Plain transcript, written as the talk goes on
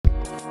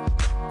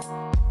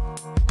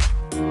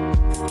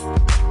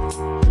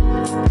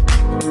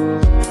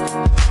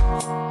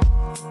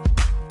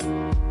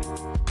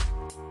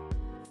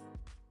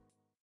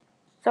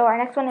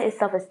next one is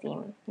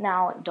self-esteem.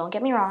 Now, don't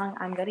get me wrong,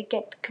 I'm gonna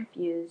get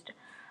confused.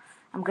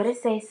 I'm gonna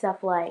say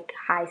stuff like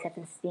high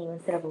self-esteem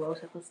instead of low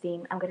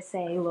self-esteem. I'm gonna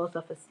say low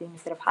self-esteem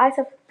instead of high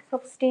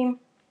self-esteem.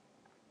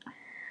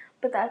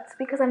 But that's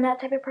because I'm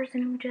that type of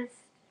person who just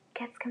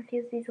gets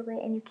confused easily,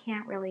 and you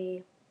can't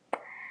really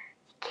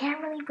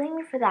blame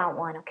me for that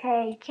one,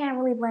 okay? You can't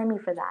really blame me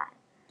for that.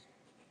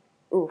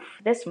 Oof,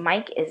 this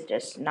mic is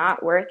just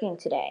not working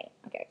today.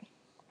 Okay.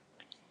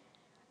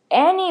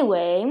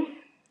 Anyway,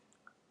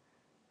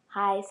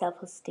 high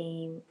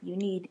self-esteem. You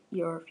need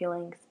your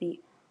feelings to be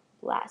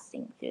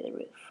blasting through the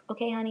roof.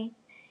 Okay, honey?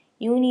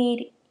 You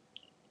need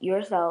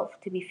yourself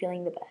to be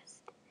feeling the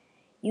best.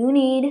 You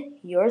need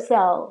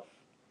yourself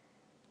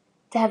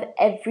to have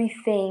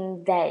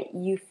everything that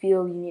you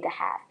feel you need to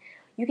have.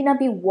 You cannot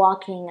be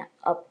walking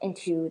up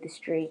into the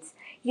streets.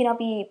 You cannot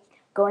be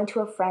going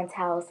to a friend's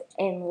house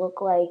and look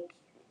like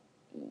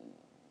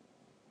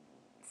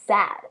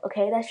sad,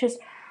 okay? That's just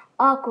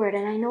awkward,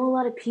 and I know a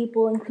lot of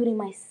people, including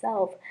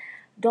myself,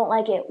 don't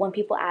like it when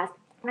people ask,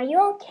 "Are you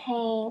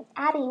okay?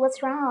 Abby,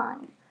 what's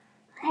wrong?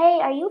 Hey,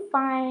 are you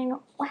fine?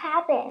 What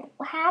happened?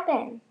 What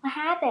happened? What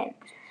happened?"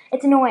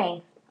 It's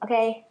annoying,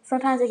 okay?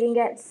 Sometimes it can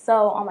get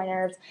so on my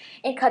nerves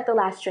and cut the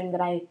last string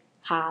that I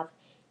have.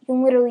 You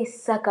can literally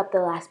suck up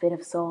the last bit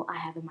of soul I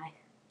have in my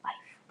life,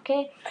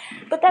 okay?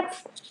 But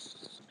that's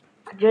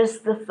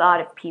just the thought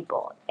of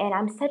people. And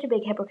I'm such a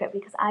big hypocrite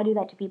because I do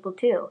that to people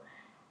too.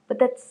 But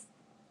that's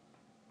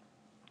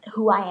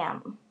who I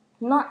am.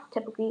 Not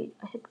typically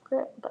a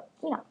hypocrite, but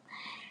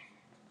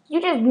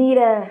you just need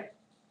to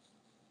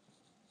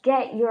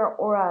get your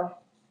aura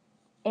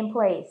in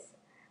place,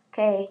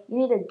 okay? You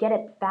need to get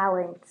it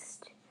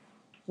balanced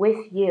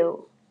with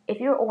you. If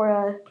your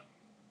aura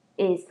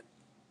is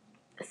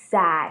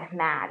sad,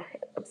 mad,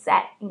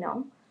 upset,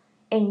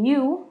 and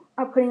you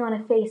are putting on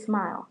a fake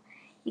smile,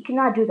 you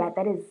cannot do that.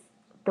 That is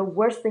the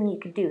worst thing you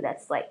could do.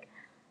 That's like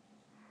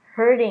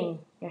hurting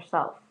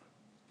yourself.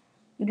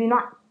 You do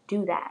not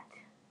do that,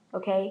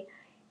 okay?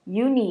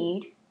 You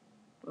need,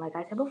 like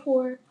I said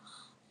before,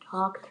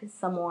 talk to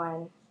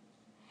someone.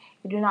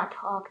 If you do not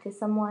talk to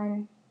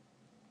someone,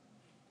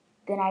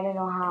 then I don't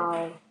know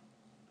how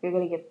you're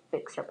going to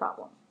fix your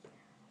problem,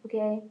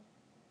 okay?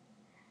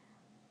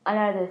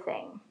 Another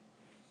thing,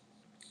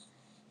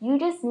 you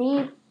just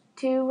need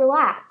to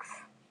relax.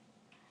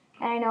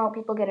 And I know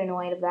people get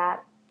annoyed of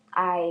that.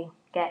 I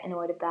get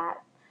annoyed of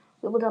that.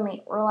 People tell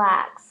me,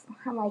 relax.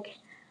 I'm like,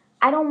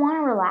 I don't want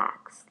to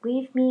relax.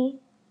 Leave me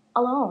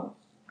alone.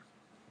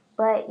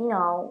 But,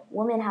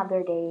 women have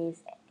their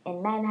days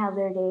and men have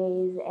their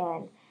days,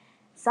 and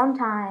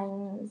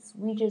sometimes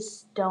we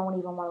just don't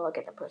even want to look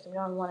at the person. We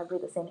don't want to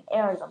breathe the same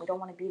air as them. We don't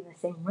want to be in the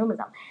same room as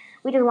them.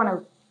 We just want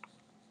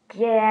to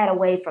get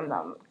away from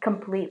them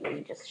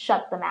completely. Just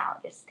shut them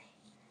out. Just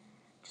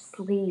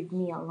leave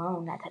me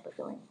alone, that type of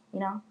feeling,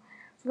 So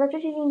that's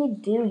what you need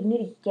to do. You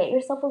need to get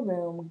yourself a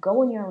room,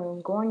 go in your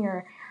room, go in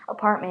your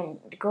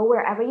apartment, go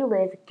wherever you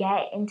live,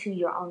 get into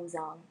your own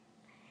zone.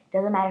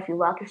 Doesn't matter if you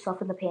lock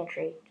yourself in the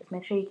pantry. Just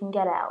make sure you can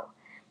get out.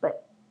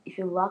 But if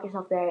you lock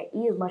yourself there,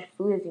 eat as much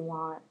food as you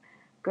want.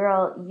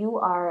 Girl, you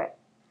are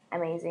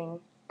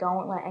amazing.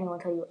 Don't let anyone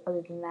tell you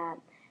other than that.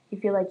 If you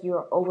feel like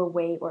you're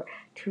overweight or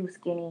too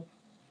skinny,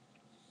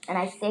 and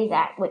I say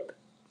that with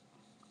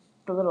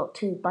the little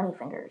two bunny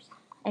fingers.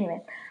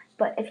 Anyway,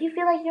 but if you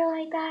feel like you're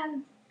like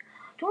that,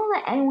 don't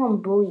let anyone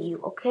bully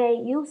you, okay?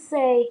 You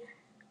say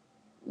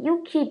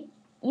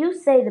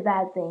the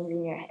bad things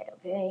in your head,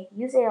 okay?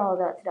 You say all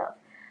that stuff.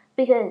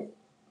 Because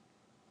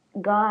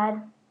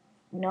God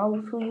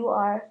knows who you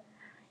are.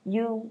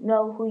 You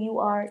know who you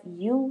are.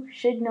 You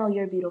should know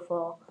you're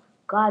beautiful.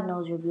 God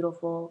knows you're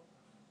beautiful.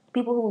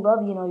 People who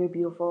love you know you're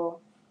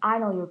beautiful. I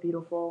know you're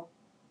beautiful.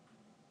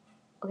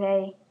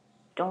 Okay?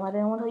 Don't let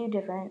anyone tell you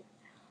different.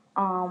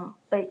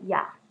 But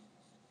yeah.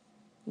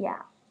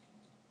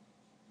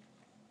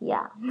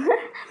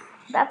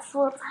 That's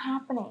what's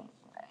happening.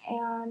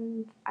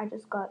 And I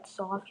just got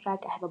so off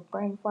track. I have a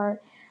brain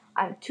fart.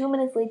 I'm 2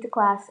 minutes late to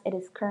class. It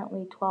is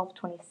currently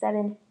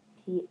 12:27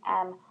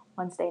 p.m.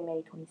 Wednesday,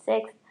 May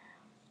 26th,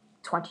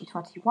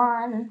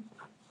 2021.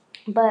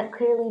 But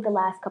clearly the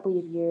last couple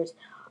of years,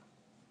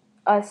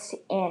 us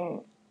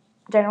in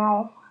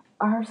general,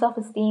 our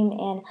self-esteem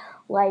and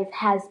life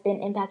has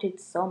been impacted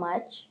so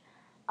much.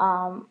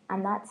 I'm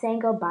not saying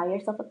go buy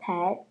yourself a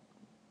pet,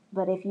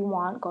 but if you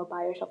want, go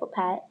buy yourself a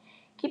pet.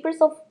 Keep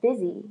yourself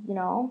busy,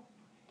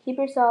 Keep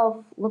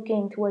yourself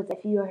looking towards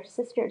if your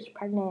sister is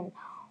pregnant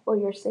or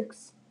your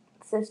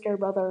sister,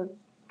 brother,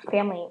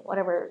 family,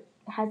 whatever,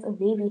 has a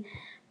baby.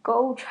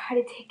 Go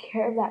try to take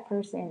care of that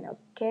person,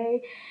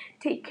 okay?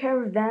 Take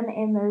care of them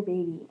and their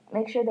baby.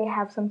 Make sure they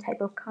have some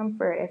type of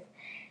comfort. If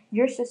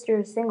your sister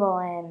is single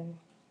and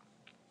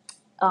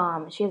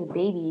she has a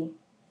baby,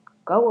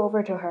 go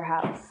over to her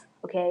house,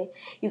 okay?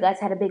 You guys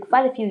had a big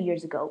fight a few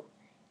years ago.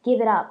 Give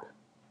it up.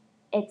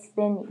 It's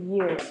been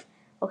years,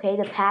 okay?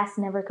 The past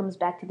never comes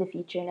back to the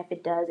future, and if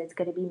it does, it's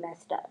going to be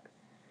messed up.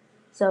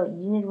 So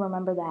you need to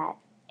remember that.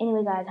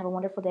 Anyway, guys, have a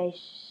wonderful day.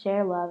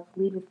 Share love,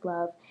 lead with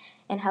love,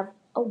 and have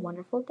a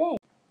wonderful day.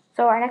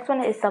 So our next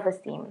one is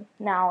self-esteem.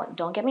 Now,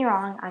 don't get me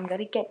wrong, I'm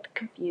gonna get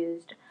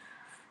confused.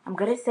 I'm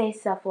gonna say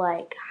stuff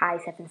like high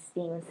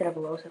self-esteem instead of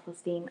low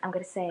self-esteem. I'm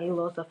gonna say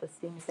low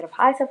self-esteem instead of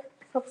high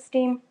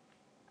self-esteem.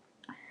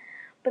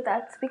 But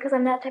that's because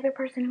I'm that type of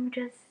person who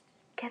just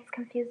gets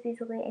confused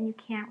easily, and you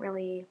can't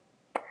really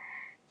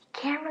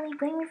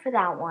blame me for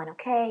that one,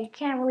 okay? You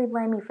can't really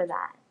blame me for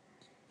that.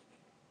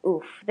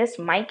 Oof, this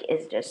mic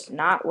is just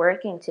not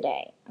working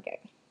today. Okay.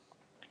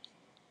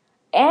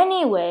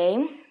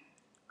 Anyway,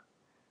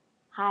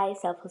 high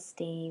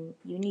self-esteem.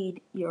 You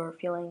need your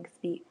feelings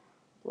to be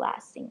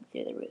blasting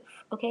through the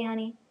roof. Okay,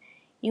 honey?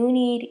 You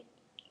need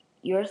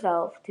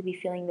yourself to be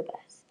feeling the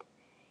best.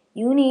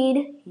 You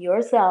need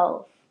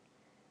yourself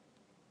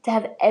to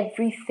have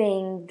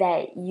everything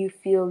that you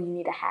feel you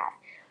need to have.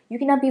 You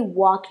cannot be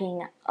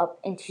walking up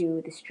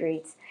into the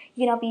streets.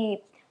 You cannot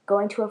be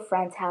going to a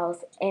friend's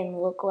house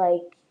and look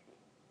like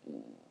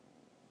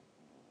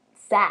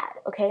sad,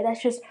 okay?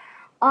 That's just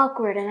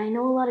awkward. And I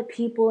know a lot of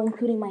people,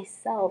 including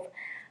myself,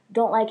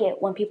 don't like it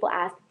when people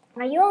ask,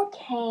 "Are you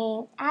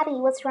okay? Addie,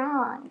 what's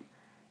wrong?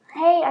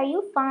 Hey, are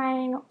you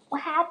fine? What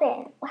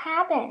happened? What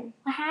happened?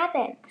 What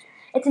happened?"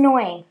 It's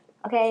annoying,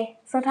 okay?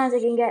 Sometimes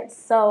it can get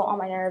so on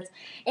my nerves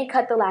and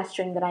cut the last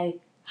string that I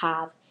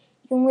have.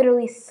 You can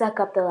literally suck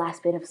up the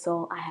last bit of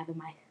soul I have in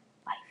my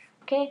life,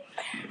 okay?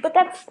 But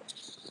that's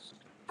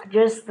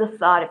just the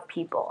thought of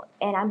people.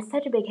 And I'm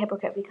such a big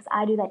hypocrite because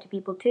I do that to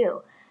people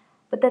too.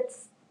 But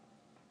that's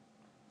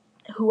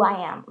who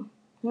I am.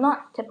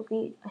 Not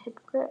typically a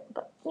hypocrite,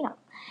 but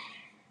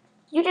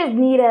you just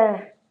need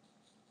to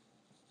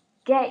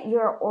get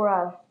your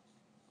aura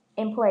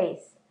in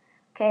place.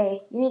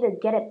 Okay? You need to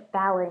get it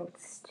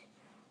balanced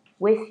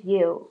with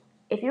you.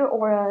 If your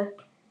aura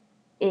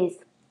is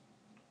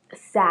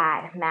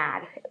sad,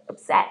 mad,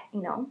 upset,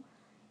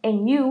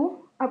 and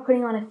you are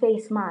putting on a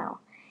fake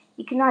smile,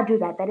 you cannot do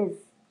that. That is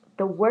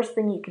the worst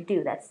thing you could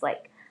do. That's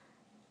like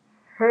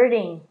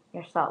hurting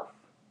yourself.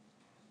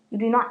 You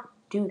do not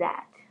do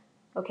that.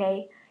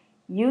 Okay?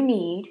 You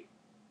need,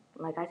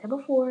 like I said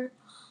before,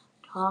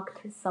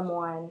 talk to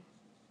someone.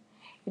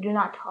 If you do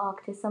not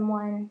talk to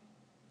someone,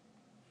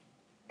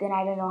 then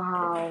I don't know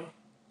how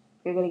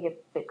you're going to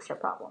get fixed your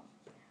problem.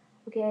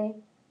 Okay?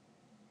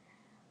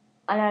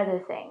 Another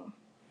thing.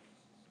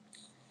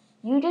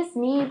 You just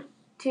need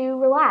to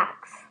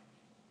relax.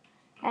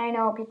 And I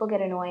know people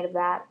get annoyed of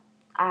that.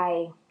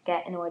 I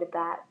get annoyed of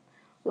that.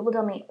 People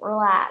tell me,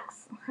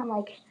 relax. I'm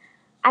like,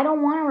 I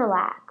don't want to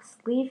relax.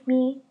 Leave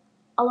me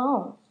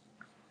alone.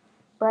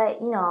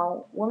 But,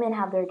 women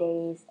have their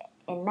days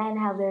and men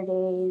have their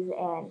days,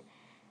 and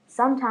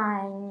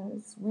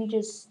sometimes we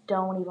just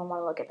don't even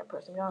want to look at the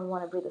person. We don't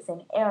want to breathe the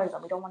same air as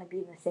them. We don't want to be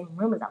in the same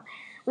room as them.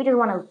 We just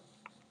want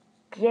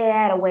to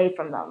get away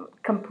from them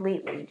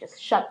completely.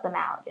 Just shut them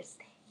out. Just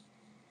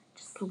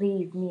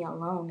leave me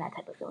alone, that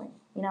type of feeling,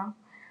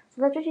 So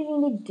that's what you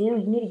need to do.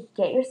 You need to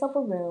get yourself a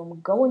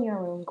room, go in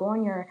your room, go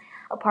in your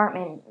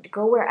apartment,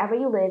 go wherever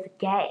you live,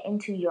 get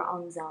into your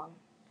own zone.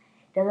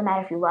 Doesn't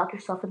matter if you lock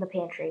yourself in the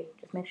pantry.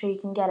 Just make sure you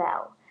can get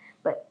out.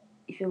 But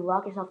if you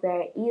lock yourself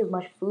there, eat as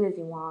much food as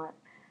you want.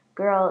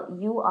 Girl,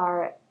 you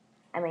are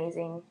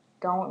amazing.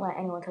 Don't let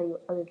anyone tell you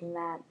other than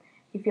that.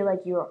 If you feel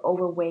like you're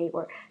overweight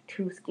or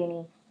too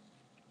skinny.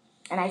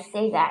 And I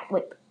say that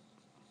with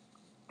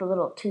the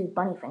little two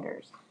bunny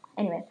fingers.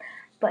 Anyway,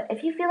 but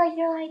if you feel like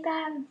you're like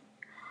that,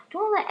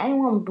 don't let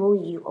anyone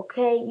bully you,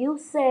 okay? You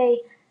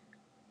say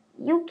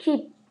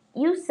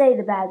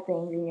the bad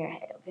things in your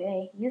head,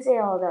 okay? You say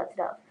all that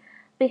stuff.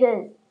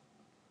 Because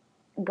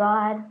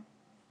God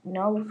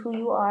knows who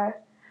you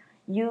are.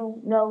 You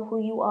know who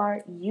you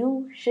are.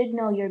 You should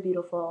know you're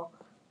beautiful.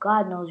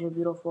 God knows you're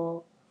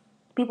beautiful.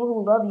 People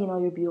who love you know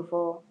you're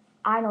beautiful.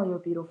 I know you're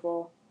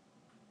beautiful.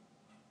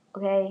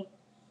 Okay?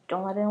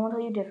 Don't let anyone tell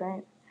you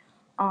different.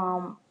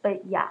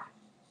 But yeah.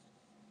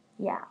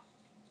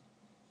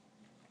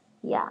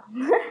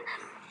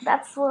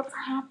 That's what's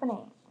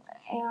happening.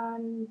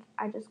 And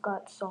I just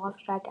got so off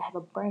track. I have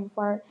a brain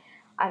fart.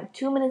 I'm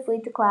 2 minutes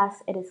late to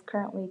class. It is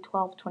currently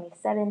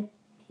 12:27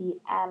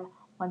 p.m.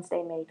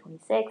 Wednesday, May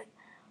 26th,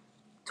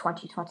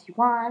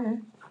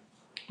 2021.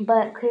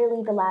 But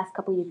clearly the last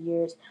couple of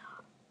years,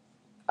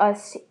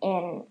 us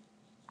in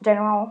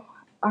general,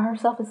 our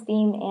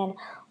self-esteem and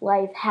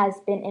life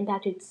has been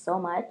impacted so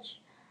much.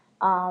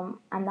 I'm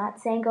not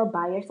saying go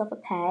buy yourself a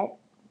pet,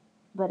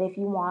 but if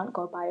you want,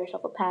 go buy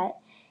yourself a pet.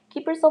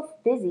 Keep yourself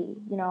busy,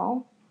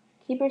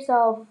 Keep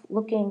yourself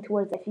looking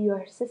towards if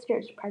your sister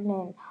is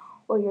pregnant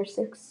or your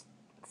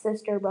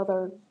sister,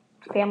 brother,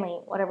 family,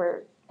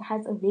 whatever,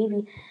 has a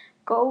baby.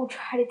 Go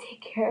try to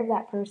take care of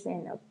that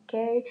person,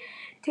 okay?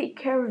 Take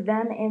care of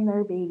them and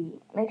their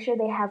baby. Make sure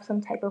they have some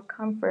type of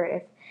comfort.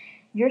 If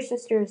your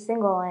sister is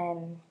single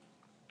and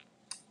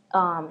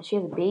she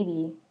has a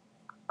baby,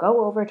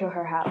 go over to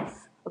her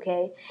house,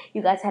 okay?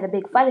 You guys had a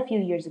big fight a few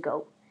years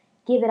ago.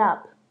 Give it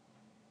up.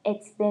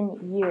 It's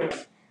been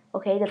years,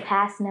 okay? The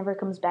past never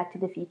comes back to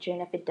the future,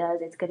 and if it does,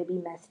 it's going to be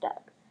messed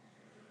up.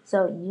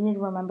 So you need to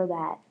remember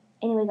that.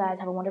 Anyway, guys,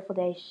 have a wonderful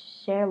day.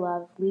 Share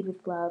love, lead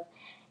with love,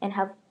 and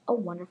have a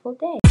wonderful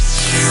day.